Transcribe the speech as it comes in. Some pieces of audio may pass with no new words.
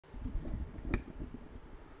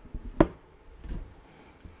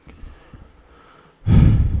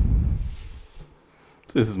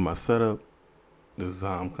This is my setup. This is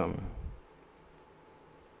how I'm coming.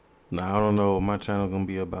 Now I don't know what my channel gonna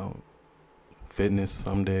be about. Fitness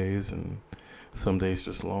some days and some days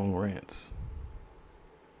just long rants.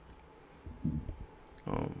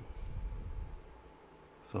 Um,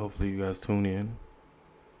 so hopefully you guys tune in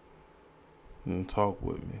and talk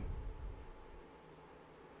with me.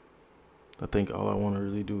 I think all I want to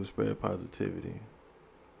really do is spread positivity,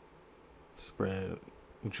 spread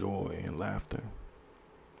joy and laughter.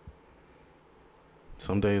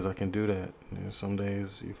 Some days I can do that, and some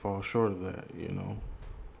days you fall short of that, you know.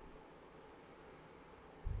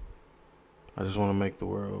 I just want to make the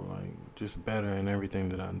world like just better in everything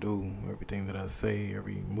that I do, everything that I say,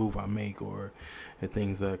 every move I make, or the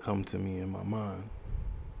things that come to me in my mind.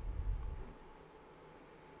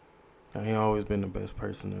 I ain't always been the best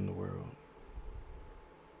person in the world.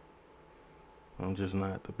 I'm just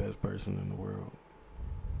not the best person in the world.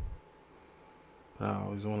 But I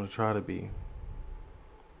always want to try to be.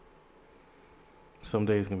 Some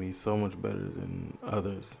days can be so much better than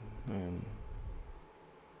others, and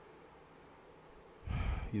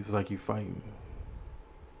it's like you fighting.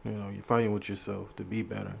 You know, you're fighting with yourself to be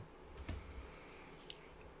better.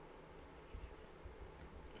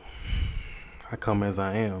 I come as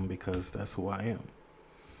I am because that's who I am.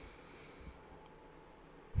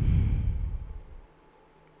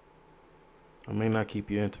 I may not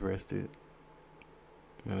keep you interested,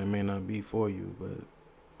 and it may not be for you, but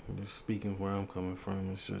just speaking where I'm coming from,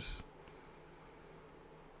 it's just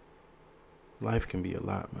life can be a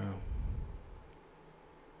lot, man.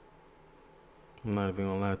 I'm not even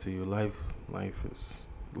gonna lie to you. Life is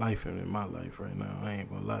life in my life right now. I ain't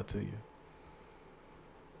gonna lie to you.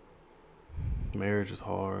 Marriage is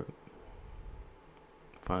hard.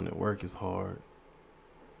 Finding work is hard.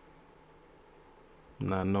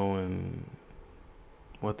 Not knowing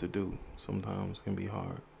what to do sometimes can be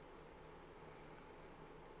hard.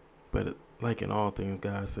 But like in all things,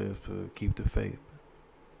 God says to keep the faith.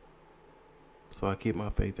 So I keep my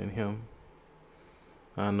faith in Him.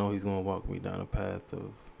 I know He's gonna walk me down a path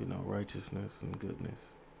of, righteousness and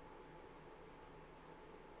goodness.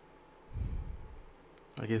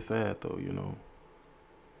 I get sad though,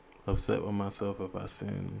 upset with myself if I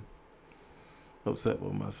sin, upset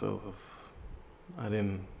with myself if I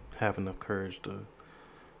didn't have enough courage to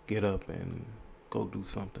get up and go do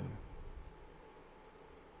something.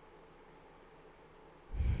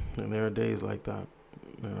 And there are days like that,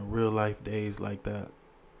 real life days like that.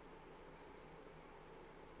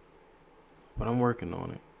 But I'm working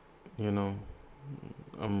on it,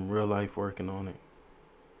 I'm real life working on it.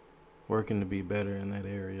 Working to be better in that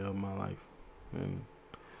area of my life. And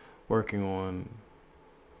working on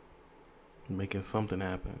making something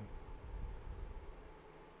happen.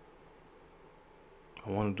 I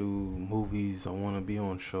want to do movies. I want to be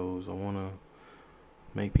on shows. I want to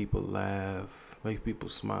make people laugh, make people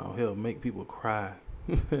smile. Hell, make people cry.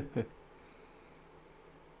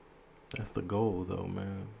 That's the goal, though,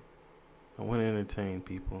 man. I want to entertain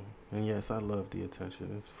people. And yes, I love the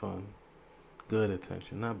attention. It's fun. Good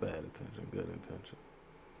attention, not bad attention. Good attention.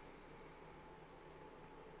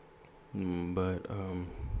 But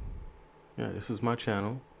yeah, this is my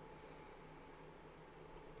channel.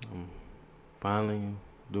 I'm finally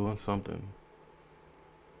doing something.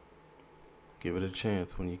 Give it a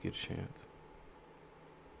chance when you get a chance.